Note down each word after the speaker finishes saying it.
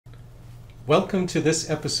Welcome to this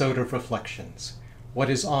episode of Reflections. What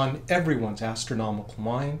is on everyone's astronomical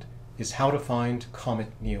mind is how to find Comet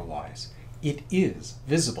NEOWISE. It is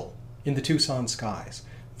visible in the Tucson skies,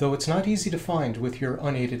 though it's not easy to find with your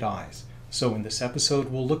unaided eyes. So in this episode,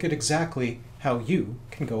 we'll look at exactly how you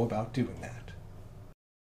can go about doing that.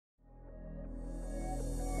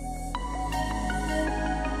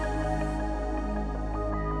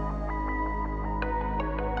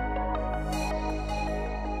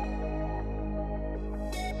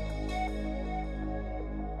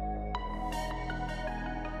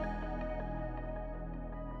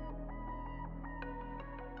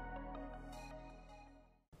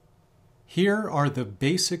 Here are the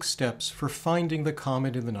basic steps for finding the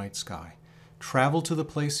comet in the night sky. Travel to the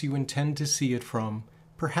place you intend to see it from,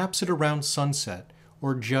 perhaps at around sunset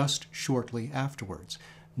or just shortly afterwards.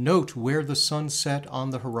 Note where the sun set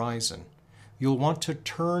on the horizon. You'll want to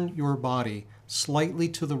turn your body slightly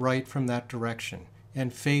to the right from that direction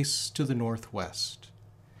and face to the northwest.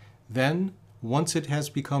 Then, once it has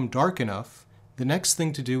become dark enough, the next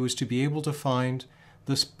thing to do is to be able to find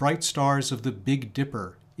the bright stars of the Big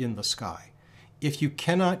Dipper in the sky. If you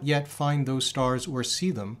cannot yet find those stars or see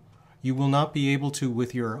them, you will not be able to,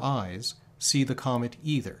 with your eyes, see the comet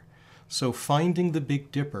either. So finding the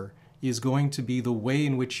Big Dipper is going to be the way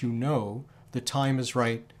in which you know the time is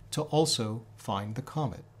right to also find the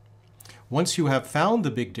comet. Once you have found the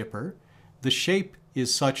Big Dipper, the shape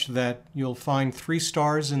is such that you'll find 3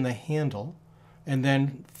 stars in the handle and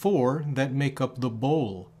then 4 that make up the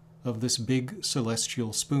bowl of this big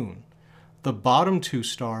celestial spoon. The bottom 2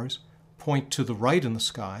 stars point to the right in the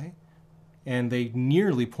sky, and they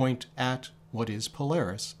nearly point at what is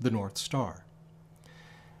Polaris, the North Star.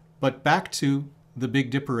 But back to the Big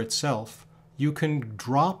Dipper itself, you can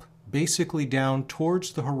drop basically down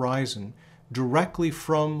towards the horizon directly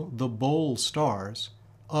from the bowl stars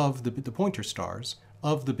of the pointer stars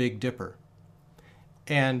of the Big Dipper.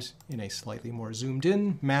 And in a slightly more zoomed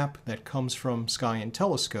in map that comes from Sky and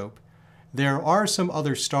Telescope, there are some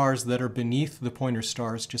other stars that are beneath the pointer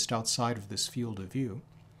stars just outside of this field of view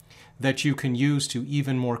that you can use to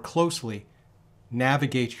even more closely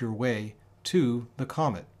navigate your way to the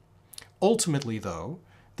comet. Ultimately, though,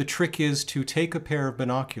 the trick is to take a pair of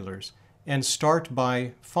binoculars and start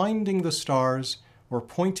by finding the stars or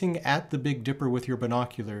pointing at the Big Dipper with your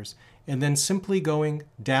binoculars and then simply going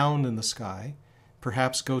down in the sky,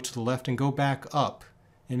 perhaps go to the left and go back up,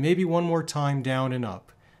 and maybe one more time down and up.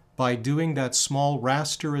 By doing that small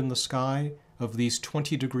raster in the sky of these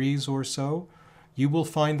 20 degrees or so, you will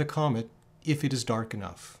find the comet if it is dark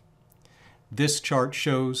enough. This chart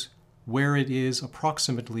shows where it is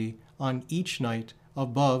approximately on each night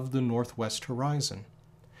above the northwest horizon.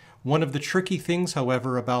 One of the tricky things,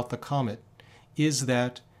 however, about the comet is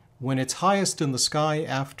that when it's highest in the sky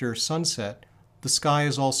after sunset, the sky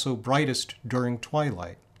is also brightest during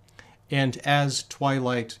twilight. And as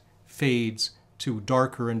twilight fades to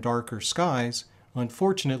darker and darker skies,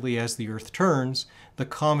 unfortunately, as the Earth turns, the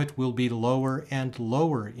comet will be lower and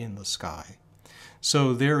lower in the sky.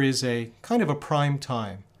 So there is a kind of a prime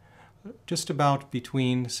time, just about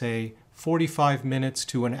between, say, 45 minutes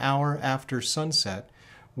to an hour after sunset,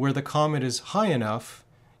 where the comet is high enough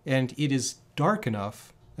and it is dark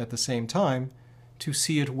enough at the same time to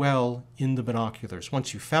see it well in the binoculars.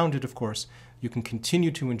 Once you've found it, of course, you can continue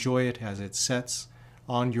to enjoy it as it sets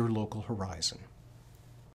on your local horizon.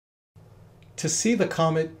 To see the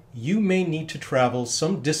comet, you may need to travel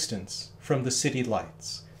some distance from the city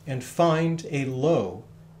lights and find a low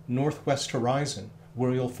northwest horizon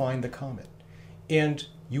where you'll find the comet. And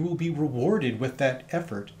you will be rewarded with that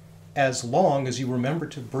effort as long as you remember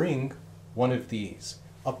to bring one of these,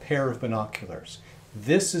 a pair of binoculars.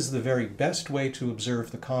 This is the very best way to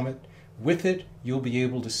observe the comet. With it, you'll be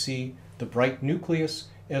able to see the bright nucleus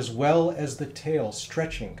as well as the tail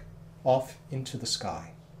stretching off into the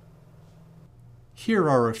sky. Here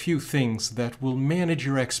are a few things that will manage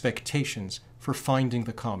your expectations for finding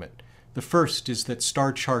the comet. The first is that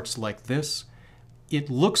star charts like this, it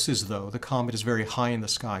looks as though the comet is very high in the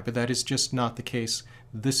sky, but that is just not the case.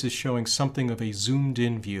 This is showing something of a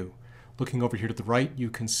zoomed-in view. Looking over here to the right,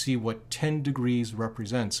 you can see what 10 degrees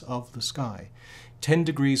represents of the sky. 10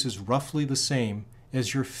 degrees is roughly the same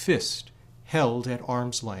as your fist held at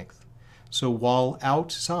arm's length. So while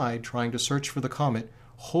outside trying to search for the comet,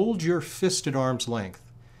 hold your fist at arm's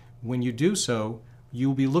length. When you do so,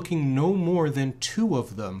 you'll be looking no more than 2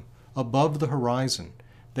 of them above the horizon.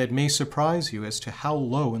 That may surprise you as to how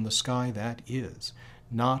low in the sky that is.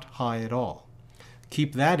 Not high at all.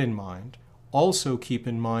 Keep that in mind. Also keep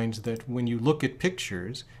in mind that when you look at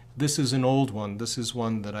pictures, this is an old one. This is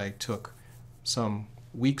one that I took some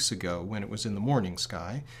weeks ago when it was in the morning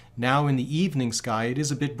sky. Now in the evening sky it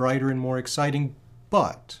is a bit brighter and more exciting,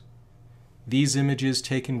 but these images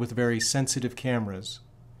taken with very sensitive cameras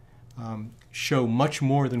show much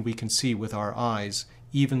more than we can see with our eyes,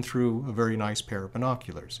 even through a very nice pair of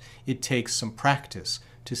binoculars. It takes some practice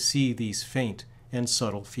to see these faint and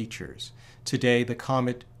subtle features. Today the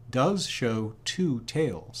comet does show two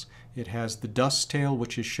tails. It has the dust tail,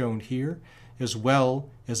 which is shown here, as well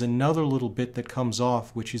as another little bit that comes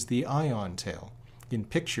off, which is the ion tail. In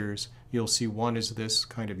pictures, you'll see one is this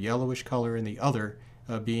kind of yellowish color and the other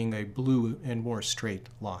being a blue and more straight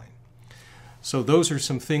line. So those are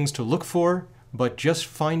some things to look for, but just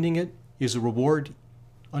finding it is a reward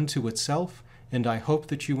unto itself, and I hope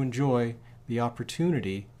that you enjoy the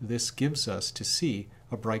opportunity this gives us to see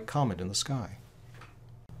a bright comet in the sky.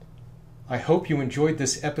 I hope you enjoyed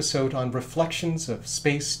this episode on reflections of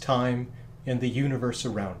space, time, and the universe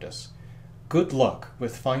around us. Good luck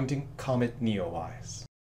with finding Comet NEOWISE.